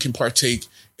that you can partake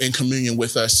in communion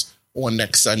with us on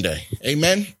next Sunday.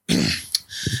 Amen.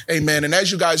 Amen. And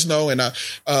as you guys know, and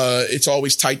it's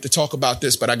always tight to talk about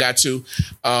this, but I got to,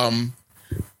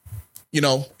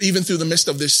 even through the midst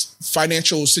of this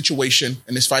financial situation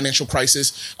and this financial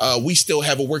crisis, we still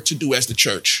have a work to do as the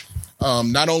church.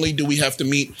 Not only do we have to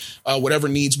meet whatever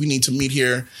needs we need to meet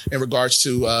here in regards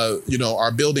to,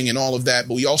 our building and all of that,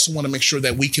 but we also want to make sure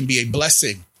that we can be a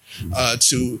blessing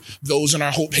to those in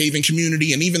our Hope Haven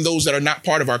community and even those that are not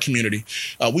part of our community.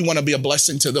 We want to be a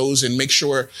blessing to those and make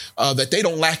sure that they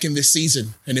don't lack in this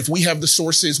season. And if we have the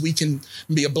sources, we can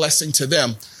be a blessing to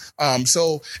them.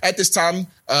 So at this time,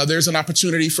 there's an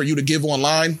opportunity for you to give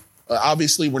online.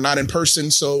 Obviously, we're not in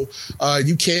person, so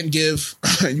you can't give.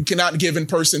 You cannot give in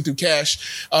person through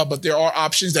cash, but there are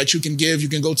options that you can give. You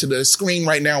can go to the screen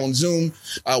right now on Zoom.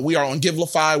 We are on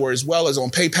Givelify, or as well as on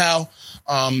PayPal.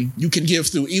 You can give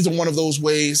through either one of those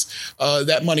ways.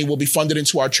 That money will be funded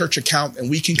into our church account, and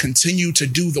we can continue to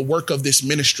do the work of this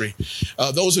ministry.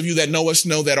 Those of you that know us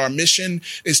know that our mission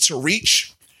is to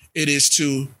reach. It is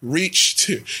to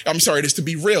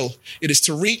be real. It is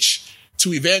to reach,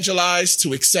 to evangelize,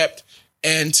 to accept,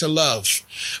 and to love.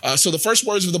 So the first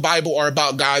words of the Bible are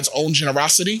about God's own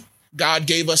generosity. God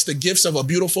gave us the gifts of a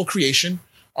beautiful creation,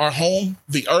 our home,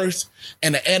 the earth,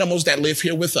 and the animals that live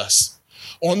here with us.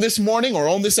 On this morning, or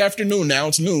on this afternoon, now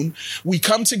it's noon, we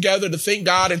come together to thank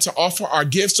God and to offer our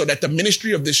gifts so that the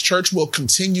ministry of this church will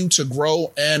continue to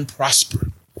grow and prosper.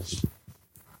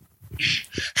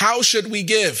 How should we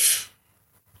give?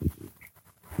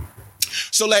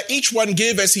 So let each one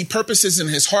give as he purposes in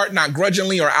his heart, not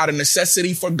grudgingly or out of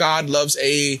necessity, for God loves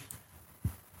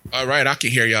all right, I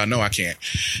can hear y'all. No, I can't.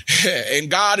 And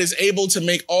God is able to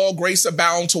make all grace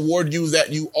abound toward you,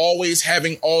 that you always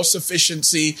having all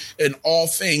sufficiency in all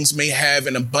things may have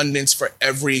an abundance for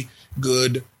every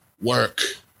good work.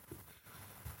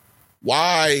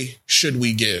 Why should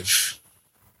we give?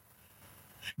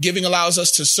 Giving allows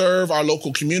us to serve our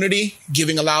local community.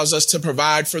 Giving allows us to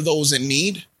provide for those in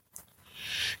need.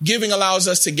 Giving allows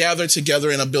us to gather together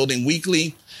in a building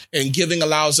weekly, and giving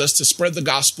allows us to spread the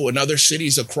gospel in other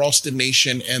cities across the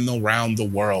nation and around the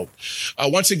world.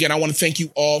 Once again, I want to thank you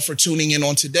all for tuning in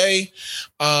on today.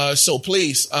 So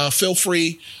please feel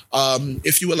free,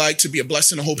 if you would like to be a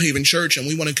blessing to Hope Haven Church, and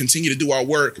we want to continue to do our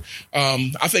work.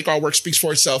 I think our work speaks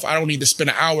for itself. I don't need to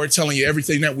spend an hour telling you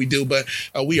everything that we do, but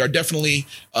we are definitely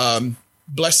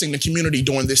blessing the community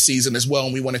during this season as well.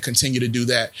 And we want to continue to do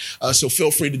that. So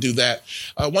feel free to do that.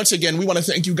 Once again, we want to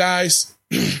thank you guys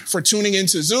for tuning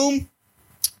into Zoom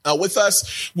with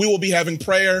us. We will be having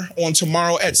prayer on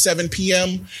tomorrow at 7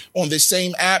 p.m. on this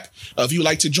same app. If you'd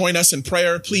like to join us in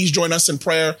prayer, please join us in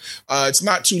prayer. It's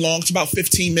not too long. It's about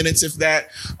 15 minutes, if that.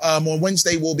 On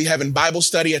Wednesday, we'll be having Bible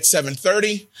study at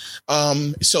 7:30.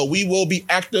 So we will be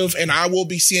active, and I will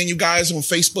be seeing you guys on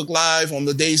Facebook Live on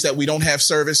the days that we don't have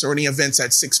service or any events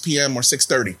at 6 p.m. or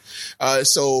 6:30.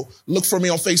 So look for me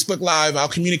on Facebook Live. I'll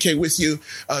communicate with you,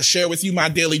 share with you my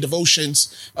daily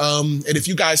devotions. And if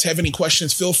you guys have any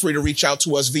questions, feel free to reach out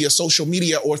to us via social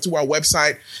media or through our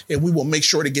website, and we will make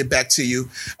sure to get back to you.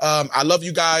 I love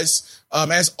you guys.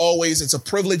 As always, it's a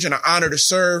privilege and an honor to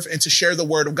serve and to share the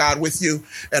word of God with you.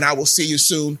 And I will see you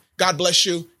soon. God bless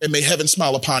you, and may heaven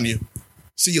smile upon you.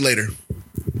 See you later.